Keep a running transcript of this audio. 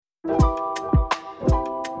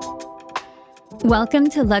Welcome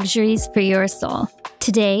to Luxuries for Your Soul.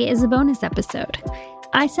 Today is a bonus episode.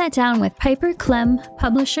 I sat down with Piper Klemm,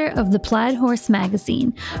 publisher of the Plaid Horse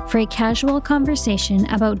magazine, for a casual conversation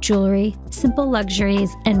about jewelry, simple luxuries,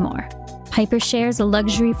 and more. Piper shares a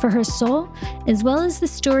luxury for her soul, as well as the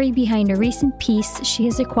story behind a recent piece she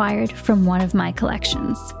has acquired from one of my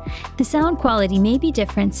collections. The sound quality may be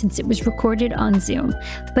different since it was recorded on Zoom,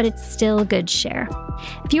 but it's still a good share.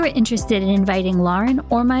 If you are interested in inviting Lauren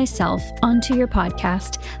or myself onto your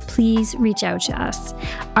podcast, please reach out to us.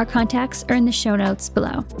 Our contacts are in the show notes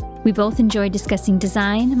below. We both enjoy discussing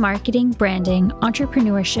design, marketing, branding,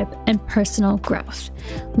 entrepreneurship, and personal growth.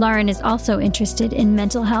 Lauren is also interested in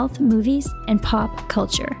mental health, movies, and pop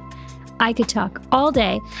culture. I could talk all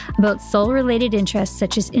day about soul-related interests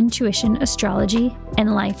such as intuition, astrology,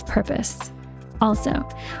 and life purpose. Also,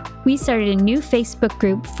 we started a new Facebook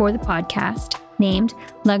group for the podcast named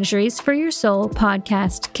Luxuries for Your Soul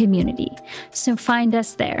Podcast Community, so find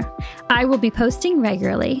us there. I will be posting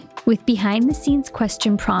regularly with behind-the-scenes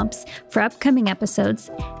question prompts for upcoming episodes,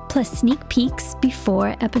 plus sneak peeks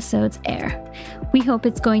before episodes air. We hope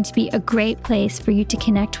it's going to be a great place for you to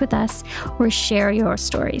connect with us or share your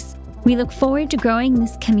stories. We look forward to growing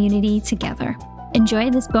this community together. Enjoy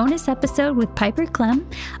this bonus episode with Piper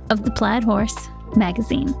Klemm of the Plaid Horse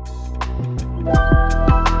magazine.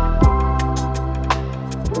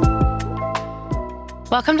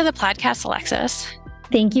 Welcome to the Plaidcast, Alexis.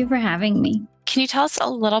 Thank you for having me. Can you tell us a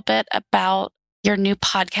little bit about your new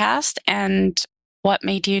podcast and what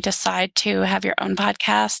made you decide to have your own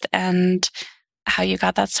podcast and how you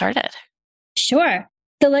got that started? Sure.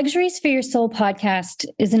 The Luxuries for Your Soul podcast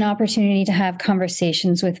is an opportunity to have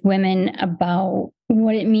conversations with women about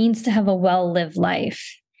what it means to have a well-lived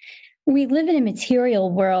life. We live in a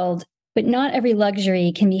material world, but not every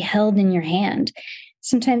luxury can be held in your hand.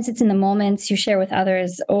 Sometimes it's in the moments you share with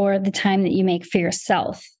others or the time that you make for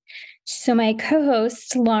yourself. So my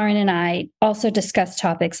co-host, Lauren, and I also discuss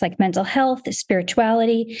topics like mental health,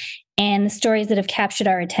 spirituality, and the stories that have captured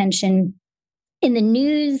our attention in the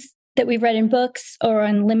news that we've read in books or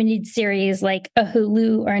on limited series like a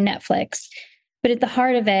Hulu or a Netflix. But at the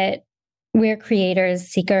heart of it, we're creators,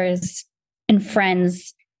 seekers, and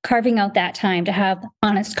friends carving out that time to have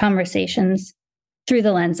honest conversations through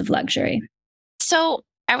the lens of luxury. So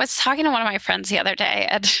I was talking to one of my friends the other day,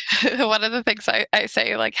 and one of the things I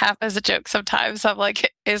say, like half as a joke sometimes, I'm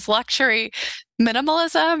like, is luxury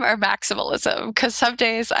minimalism or maximalism? Because some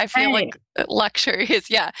days I feel like luxury is,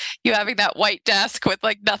 you having that white desk with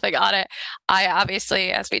like nothing on it. I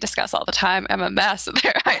obviously, as we discuss all the time, am a mess.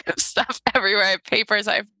 I have stuff everywhere. I have papers,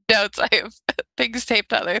 I have notes, I have things taped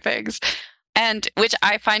to other things. And which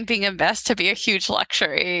I find being a mess to be a huge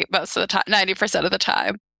luxury most of the time, 90% of the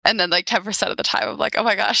time. And then like 10% of the time, I'm like, oh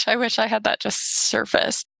my gosh, I wish I had that just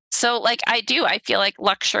surface. So like I feel like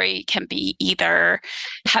luxury can be either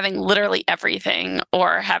having literally everything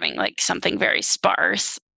or having like something very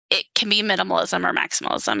sparse. It can be minimalism or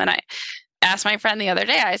maximalism. And I asked my friend the other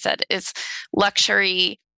day, I said, is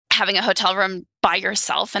luxury having a hotel room by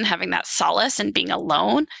yourself and having that solace and being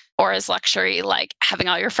alone? Or is luxury like having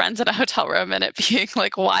all your friends in a hotel room and it being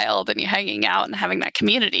like wild and you hanging out and having that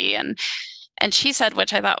community? And she said,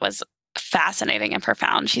 which I thought was fascinating and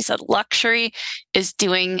profound, she said, luxury is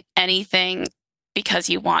doing anything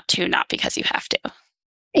because you want to, not because you have to.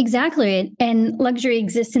 Exactly. And luxury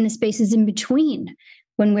exists in the spaces in between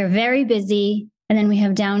when we're very busy and then we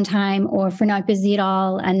have downtime, or if we're not busy at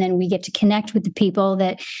all, and then we get to connect with the people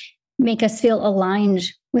that make us feel aligned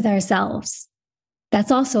with ourselves.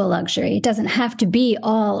 That's also a luxury. It doesn't have to be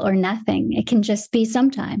all or nothing. It can just be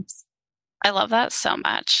sometimes. I love that so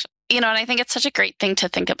much. And I think it's such a great thing to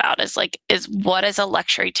think about is what is a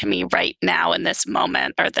luxury to me right now in this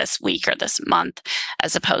moment or this week or this month,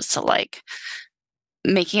 as opposed to like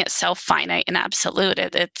making it so finite and absolute.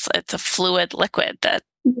 It's a fluid liquid that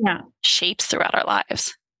shapes throughout our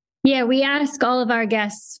lives. Yeah, we ask all of our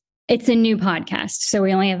guests. It's a new podcast, so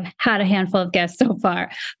we only have had a handful of guests so far.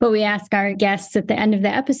 But we ask our guests at the end of the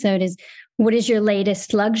episode is, what is your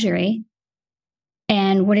latest luxury?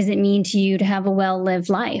 And what does it mean to you to have a well-lived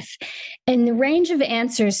life? And the range of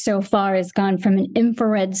answers so far has gone from an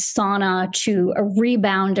infrared sauna to a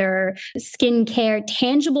rebounder, skincare,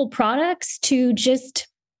 tangible products, to just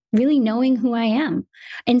really knowing who I am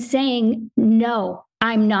and saying, no,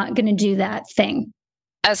 I'm not going to do that thing.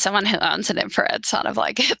 As someone who owns an infrared sauna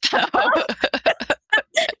blanket, though.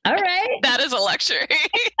 All right. That is a luxury.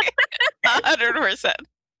 100%.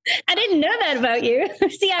 I didn't know that about you.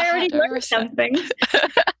 See, I already learned something.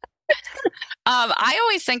 I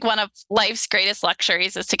always think one of life's greatest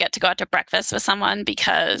luxuries is to get to go out to breakfast with someone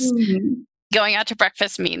because going out to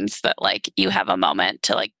breakfast means that like you have a moment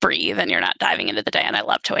to like breathe and you're not diving into the day. And I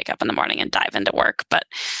love to wake up in the morning and dive into work, but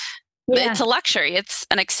it's a luxury. It's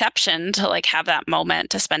an exception to like have that moment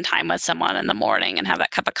to spend time with someone in the morning and have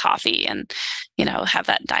that cup of coffee and, have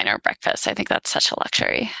that diner breakfast. I think that's such a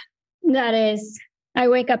luxury. That is. I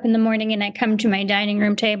wake up in the morning and I come to my dining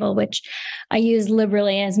room table, which I use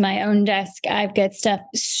liberally as my own desk. I've got stuff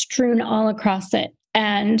strewn all across it.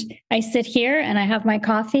 And I sit here and I have my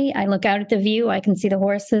coffee. I look out at the view. I can see the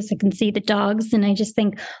horses. I can see the dogs. And I just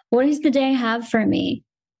think, what does the day have for me?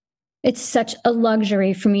 It's such a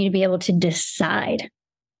luxury for me to be able to decide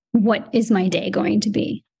what is my day going to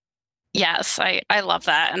be. Yes, I love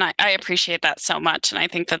that. And I appreciate that so much. And I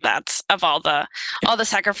think that that's of all the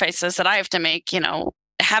sacrifices that I have to make,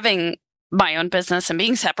 having my own business and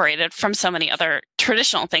being separated from so many other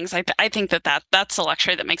traditional things. I think that's a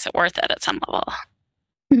luxury that makes it worth it at some level.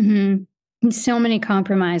 Mm-hmm. And so many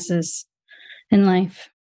compromises in life.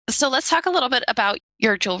 So let's talk a little bit about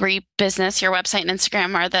your jewelry business. Your website and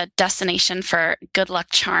Instagram are the destination for good luck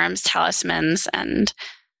charms, talismans, and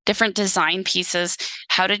different design pieces.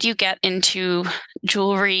 How did you get into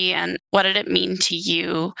jewelry and what did it mean to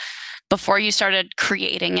you before you started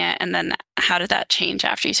creating it? And then how did that change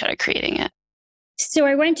after you started creating it? So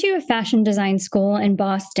I went to a fashion design school in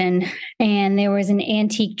Boston, and there was an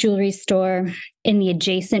antique jewelry store in the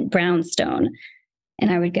adjacent brownstone. And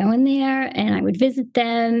I would go in there and I would visit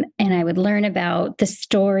them and I would learn about the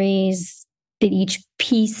stories that each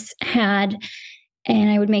piece had. And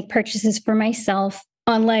I would make purchases for myself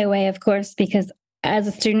on layaway, of course, because as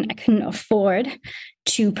a student, I couldn't afford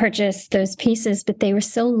to purchase those pieces, but they were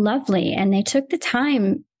so lovely. And they took the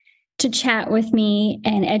time to chat with me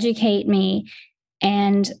and educate me.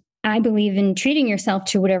 And I believe in treating yourself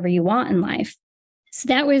to whatever you want in life. So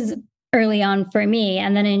that was early on for me.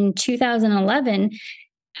 And then in 2011,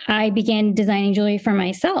 I began designing jewelry for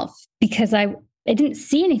myself because I didn't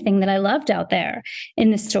see anything that I loved out there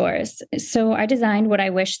in the stores. So I designed what I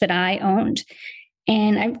wish that I owned.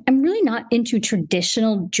 And I'm really not into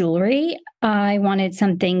traditional jewelry. I wanted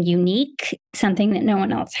something unique, something that no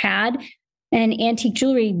one else had. And antique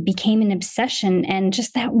jewelry became an obsession, and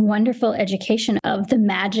just that wonderful education of the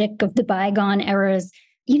magic of the bygone eras,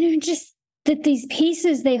 just that these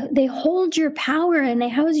pieces, they hold your power and they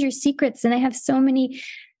house your secrets, and they have so many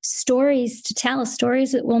stories to tell,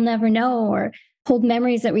 stories that we'll never know, or hold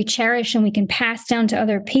memories that we cherish and we can pass down to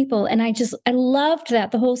other people. And I loved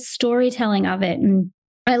that, the whole storytelling of it. And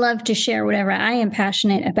I love to share whatever I am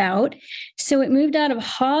passionate about. So it moved out of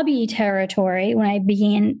hobby territory when I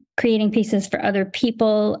began creating pieces for other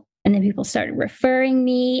people. And then people started referring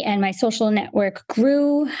me and my social network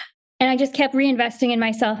grew. And I just kept reinvesting in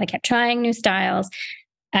myself. I kept trying new styles.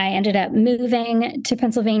 I ended up moving to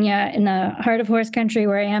Pennsylvania in the heart of horse country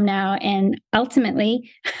where I am now. And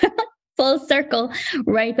ultimately, full circle,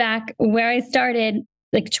 right back where I started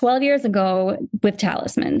like 12 years ago with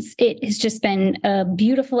talismans. It has just been a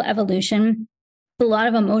beautiful evolution, a lot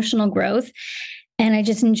of emotional growth. And I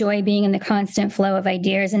just enjoy being in the constant flow of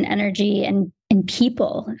ideas and energy and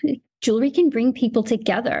people. Jewelry can bring people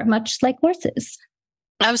together, much like horses.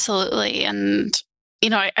 Absolutely. And,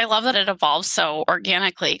 I love that it evolves so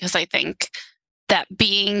organically, because I think that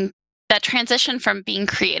that transition from being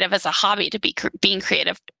creative as a hobby to being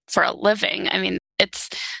creative for a living, I mean, it's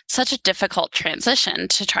such a difficult transition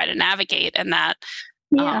to try to navigate. And that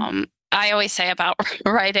I always say about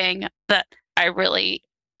writing that I really,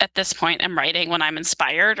 at this point, am writing when I'm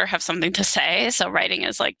inspired or have something to say. So writing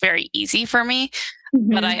is like very easy for me.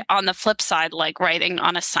 Mm-hmm. But on the flip side, like writing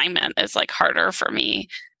on assignment is like harder for me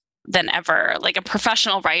than ever. Like a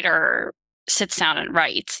professional writer sits down and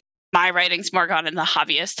writes. My writing's more gone in the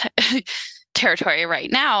hobbyist territory right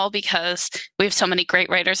now because we have so many great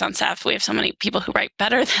writers on staff. We have so many people who write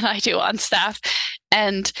better than I do on staff.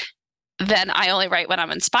 And then I only write when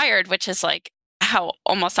I'm inspired, which is like how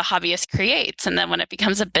almost a hobbyist creates. And then when it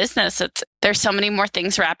becomes a business, there's so many more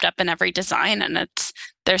things wrapped up in every design, and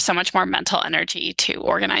there's so much more mental energy to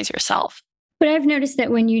organize yourself. But I've noticed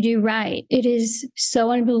that when you do write, it is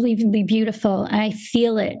so unbelievably beautiful. I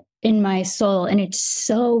feel it in my soul, and it's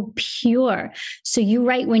so pure. So you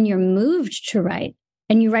write when you're moved to write,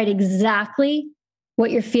 and you write exactly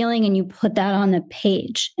what you're feeling, and you put that on the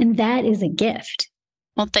page. And that is a gift.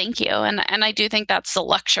 Well, thank you. And I do think that's the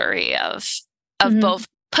luxury of Mm-hmm. both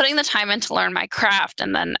putting the time in to learn my craft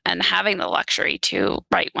and having the luxury to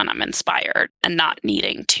write when I'm inspired and not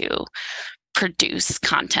needing to produce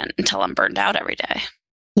content until I'm burned out every day.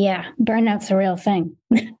 Yeah, burnout's a real thing.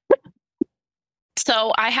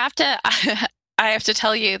 So I have to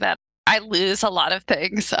tell you that I lose a lot of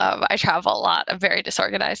things. I travel a lot. I'm very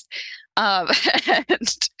disorganized. Um,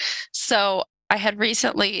 and so I had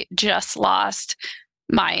recently just lost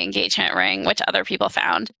my engagement ring, which other people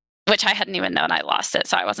found, which I hadn't even known I lost it.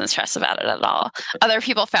 So I wasn't stressed about it at all. Other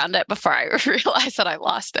people found it before I realized that I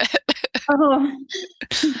lost it. Oh,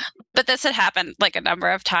 But this had happened like a number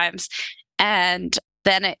of times. And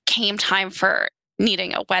then it came time for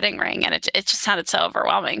needing a wedding ring. And it just sounded so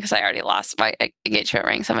overwhelming because I already lost my engagement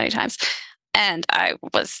ring so many times. And I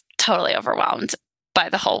was totally overwhelmed by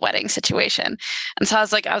the whole wedding situation. And so I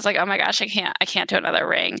was like, oh my gosh, I can't do another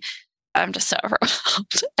ring. I'm just so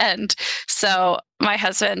overwhelmed. And so my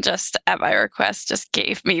husband just at my request just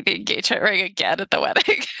gave me the engagement ring again at the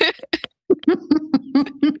wedding.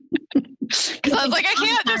 Because I was like, I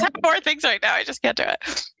can't just have more things right now. I just can't do it.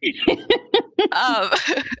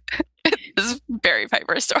 This is a very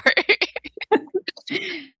Piper story.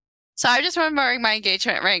 So I just remember wearing my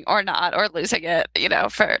engagement ring or not, or losing it,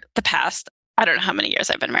 for the past, I don't know how many years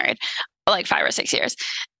I've been married, like 5 or 6 years.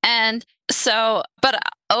 And so, but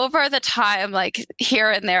over the time, like here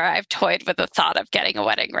and there, I've toyed with the thought of getting a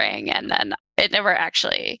wedding ring, and then it never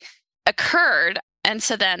actually occurred. And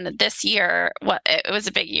so then this year, it was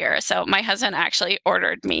a big year. So my husband actually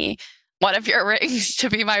ordered me one of your rings to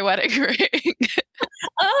be my wedding ring.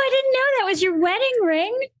 Oh, I didn't know that was your wedding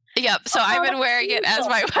ring. Yep. So I've been wearing it as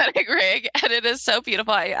my wedding ring, and it is so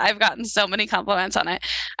beautiful. I've gotten so many compliments on it.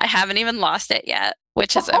 I haven't even lost it yet,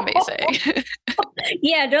 which is amazing.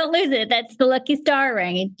 Yeah, don't lose it. That's the lucky star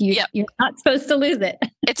ring. You're not supposed to lose it.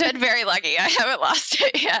 It's been very lucky. I haven't lost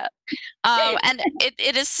it yet. And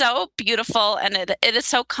it is so beautiful, and it is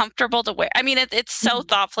so comfortable to wear. I mean, it's so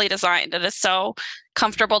thoughtfully designed. It is so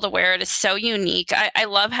comfortable to wear. It is so unique. I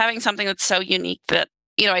love having something that's so unique that,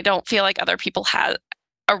 I don't feel like other people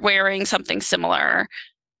are wearing something similar.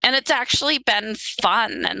 And it's actually been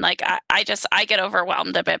fun. And like, I get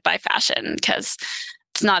overwhelmed a bit by fashion because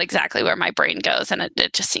it's not exactly where my brain goes. And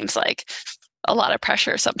it just seems like a lot of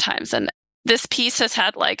pressure sometimes. And this piece has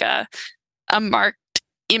had like a marked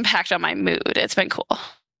impact on my mood. It's been cool.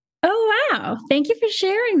 Oh, wow. Thank you for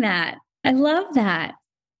sharing that. I love that.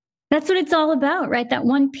 That's what it's all about, right? That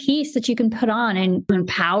one piece that you can put on and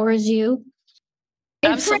empowers you.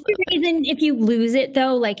 It's for a reason. If you lose it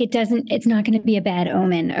though, like it's not going to be a bad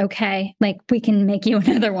omen. Okay. Like we can make you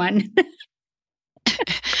another one.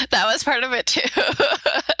 That was part of it too.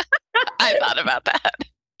 I thought about that.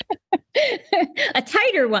 A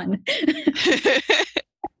tighter one.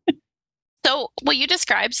 So will you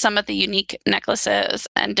describe some of the unique necklaces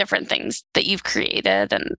and different things that you've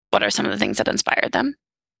created, and what are some of the things that inspired them?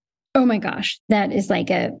 Oh my gosh, that is like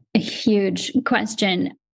a huge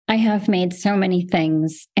question. I have made so many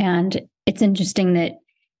things, and it's interesting that,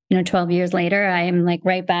 12 years later, I am like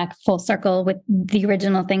right back full circle with the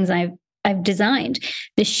original things I've designed.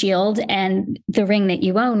 The shield and the ring that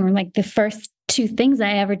you own were like the first 2 things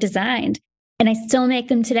I ever designed. And I still make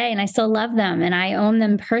them today, and I still love them, and I own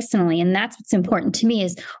them personally. And that's what's important to me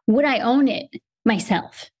is, would I own it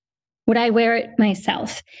myself? Would I wear it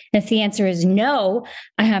myself? And if the answer is no,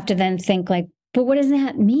 I have to then think like, but what does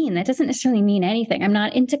that mean? That doesn't necessarily mean anything. I'm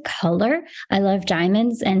not into color. I love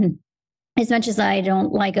diamonds. And as much as I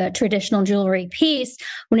don't like a traditional jewelry piece,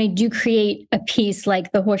 when I do create a piece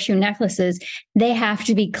like the horseshoe necklaces, they have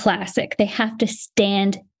to be classic. They have to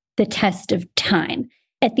stand the test of time.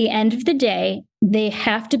 At the end of the day, they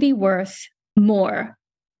have to be worth more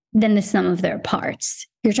than the sum of their parts.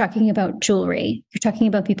 You're talking about jewelry. You're talking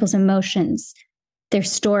about people's emotions, their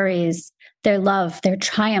stories, their love, their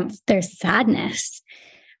triumph, their sadness.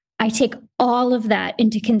 I take all of that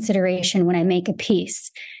into consideration when I make a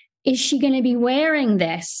piece. Is she going to be wearing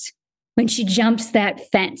this when she jumps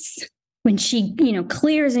that fence, when she,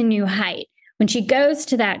 clears a new height, when she goes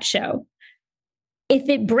to that show? If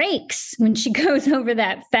it breaks when she goes over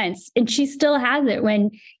that fence and she still has it when,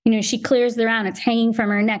 she clears the round, it's hanging from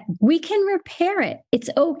her neck, we can repair it. It's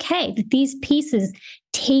okay that these pieces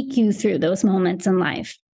take you through those moments in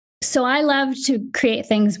life. So I love to create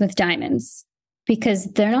things with diamonds because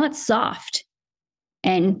they're not soft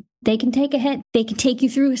and they can take a hit. They can take you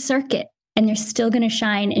through a circuit and they're still going to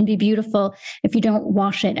shine and be beautiful if you don't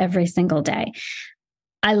wash it every single day.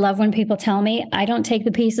 I love when people tell me I don't take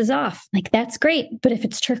the pieces off. Like, that's great. But if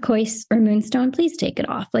it's turquoise or moonstone, please take it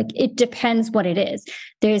off. Like, it depends what it is.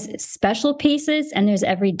 There's special pieces and there's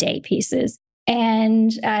everyday pieces.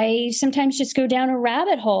 And I sometimes just go down a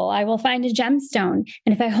rabbit hole. I will find a gemstone.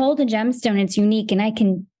 And if I hold a gemstone, it's unique and I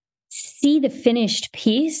can see the finished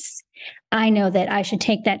piece, I know that I should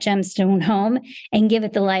take that gemstone home and give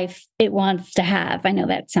it the life it wants to have. I know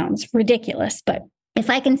that sounds ridiculous, but if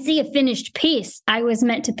I can see a finished piece, I was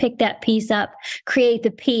meant to pick that piece up, create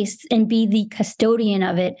the piece, and be the custodian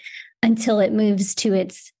of it until it moves to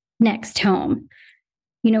its next home.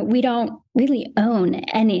 We don't really own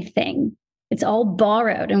anything. It's all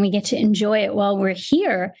borrowed and we get to enjoy it while we're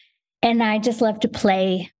here. And I just love to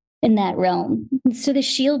play in that realm. And so the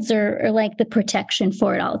shields are like the protection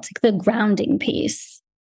for it all. It's like the grounding piece.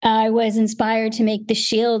 I was inspired to make the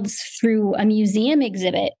shields through a museum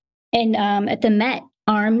exhibit and at the Met,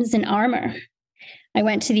 Arms and Armor. I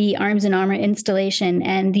went to the Arms and Armor installation,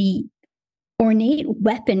 and the ornate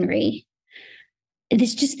weaponry,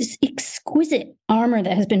 there's just this exquisite armor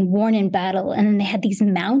that has been worn in battle. And then they had these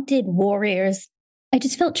mounted warriors. I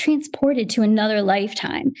just felt transported to another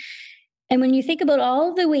lifetime. And when you think about all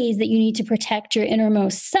of the ways that you need to protect your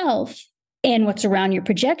innermost self and what's around your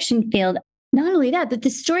projection field, not only that, but the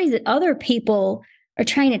stories that other people are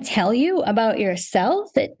trying to tell you about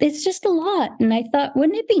yourself, it's just a lot. And I thought,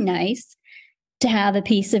 wouldn't it be nice to have a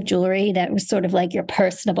piece of jewelry that was sort of like your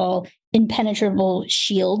personable, impenetrable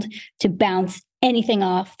shield to bounce anything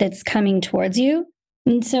off that's coming towards you?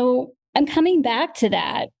 And so I'm coming back to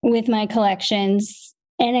that with my collections.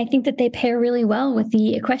 And I think that they pair really well with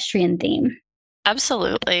the equestrian theme.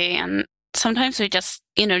 Absolutely. And sometimes we just,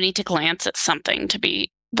 need to glance at something to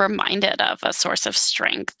be reminded of a source of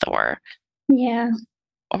strength or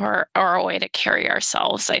a way to carry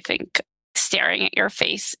ourselves. I think staring at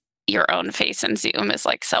your own face in Zoom is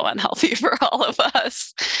like so unhealthy for all of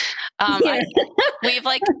us.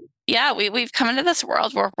 We've come into this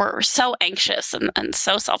world where we're so anxious and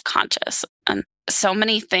so self-conscious, and so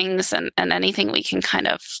many things and anything we can kind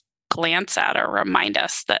of glance at or remind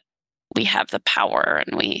us that we have the power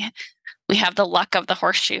and we have the luck of the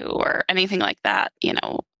horseshoe or anything like that.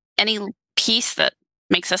 Any piece that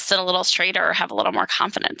makes us sit a little straighter or have a little more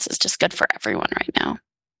confidence is just good for everyone right now.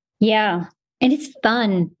 Yeah. And it's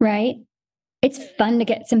fun, right? It's fun to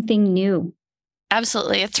get something new.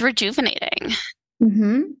 Absolutely. It's rejuvenating.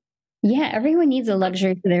 Mm-hmm. Yeah, everyone needs a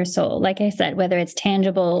luxury for their soul. Like I said, whether it's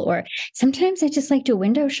tangible or sometimes I just like to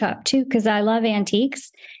window shop too, because I love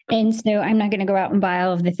antiques. And so I'm not going to go out and buy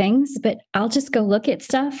all of the things, but I'll just go look at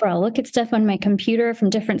stuff, or I'll look at stuff on my computer from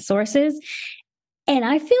different sources. And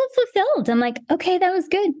I feel fulfilled. I'm like, okay, that was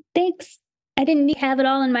good. Thanks. I didn't have it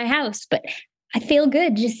all in my house, but I feel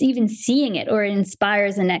good just even seeing it, or it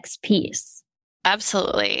inspires the next piece.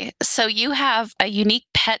 Absolutely. So you have a unique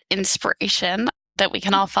pet inspiration that we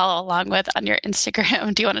can all follow along with on your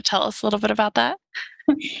Instagram. Do you want to tell us a little bit about that?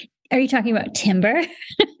 Are you talking about Timber?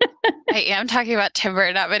 I am talking about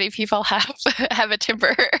Timber. Not many people have a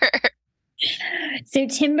Timber. So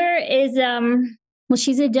Timber is,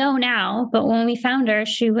 she's a doe now, but when we found her,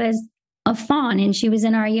 she was a fawn and she was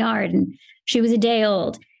in our yard and she was a day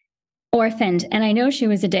old, orphaned. And I know she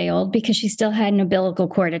was a day old because she still had an umbilical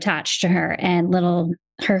cord attached to her, and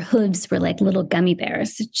her hooves were like little gummy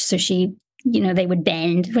bears. So she, they would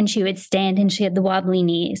bend when she would stand, and she had the wobbly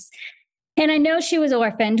knees. And I know she was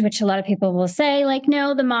orphaned, which a lot of people will say, like,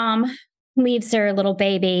 no, the mom leaves her little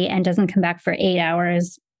baby and doesn't come back for 8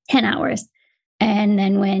 hours, 10 hours. And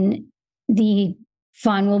then when the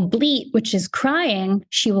fawn will bleat, which is crying,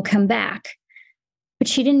 she will come back. But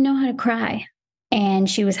she didn't know how to cry. And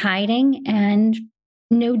she was hiding, and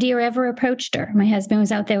no deer ever approached her. My husband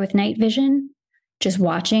was out there with night vision, just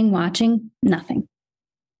watching, nothing.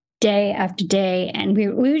 Day after day. And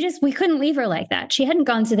we couldn't leave her like that. She hadn't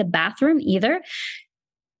gone to the bathroom either.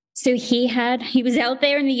 So he was out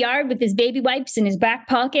there in the yard with his baby wipes in his back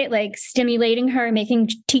pocket, like stimulating her,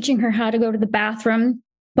 teaching her how to go to the bathroom,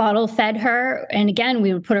 bottle fed her. And again,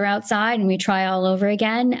 we would put her outside and we try all over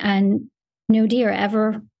again. And no deer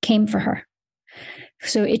ever came for her.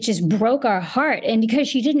 So it just broke our heart. And because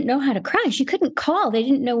she didn't know how to cry, she couldn't call. They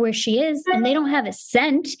didn't know where she is. And they don't have a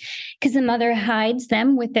scent because the mother hides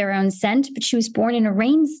them with their own scent. But she was born in a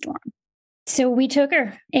rainstorm. So we took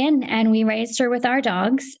her in and we raised her with our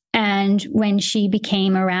dogs. And when she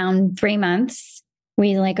became around 3 months,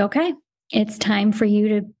 we were like, okay, it's time for you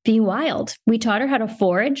to be wild. We taught her how to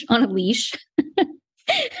forage on a leash.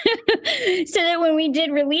 So that when we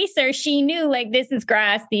did release her, she knew, like, this is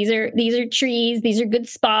grass, these are trees, these are good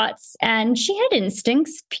spots. And she had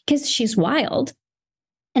instincts because she's wild.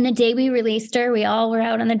 And the day we released her, we all were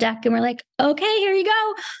out on the deck and we're like, okay, here you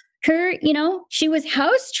go. Her, she was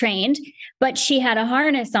house trained, but she had a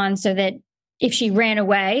harness on so that if she ran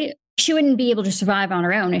away, she wouldn't be able to survive on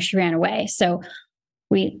her own if she ran away. So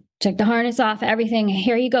we took the harness off, everything.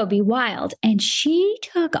 Here you go, be wild. And she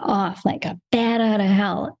took off like a bat out of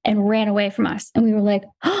hell and ran away from us. And we were like,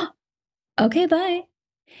 oh, okay, bye.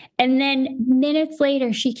 And then minutes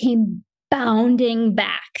later, she came bounding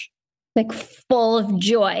back, like full of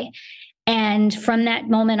joy. And from that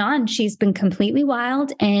moment on, she's been completely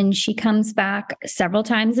wild, and she comes back several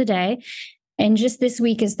times a day. And just this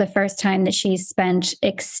week is the first time that she's spent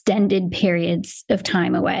extended periods of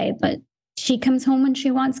time away, but she comes home when she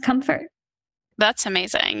wants comfort. That's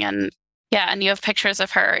amazing. And yeah, and you have pictures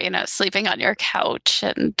of her, sleeping on your couch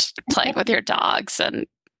and playing with your dogs. And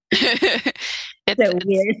it's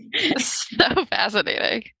weird. It's so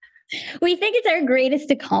fascinating. We think it's our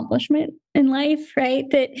greatest accomplishment in life, right?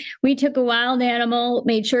 That we took a wild animal,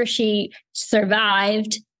 made sure she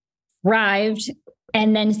survived, thrived,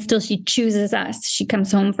 and then still she chooses us. She comes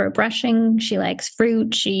home for brushing. She likes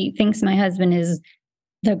fruit. She thinks my husband is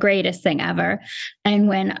the greatest thing ever. And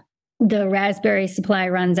when the raspberry supply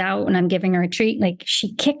runs out and I'm giving her a treat, like,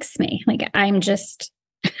 she kicks me. Like, I'm just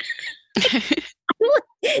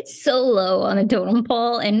so low on a totem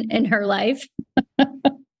pole in her life.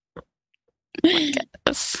 My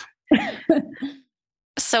goodness.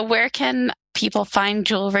 So where can people find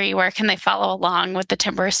jewelry? Where can they follow along with the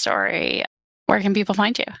timber story? Where can people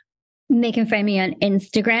find you? They can find me on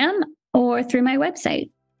Instagram or through my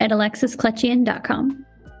website at alexiscletchian.com.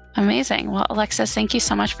 Amazing. Well, Alexis, thank you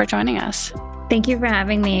so much for joining us. Thank you for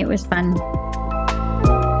having me. It was fun.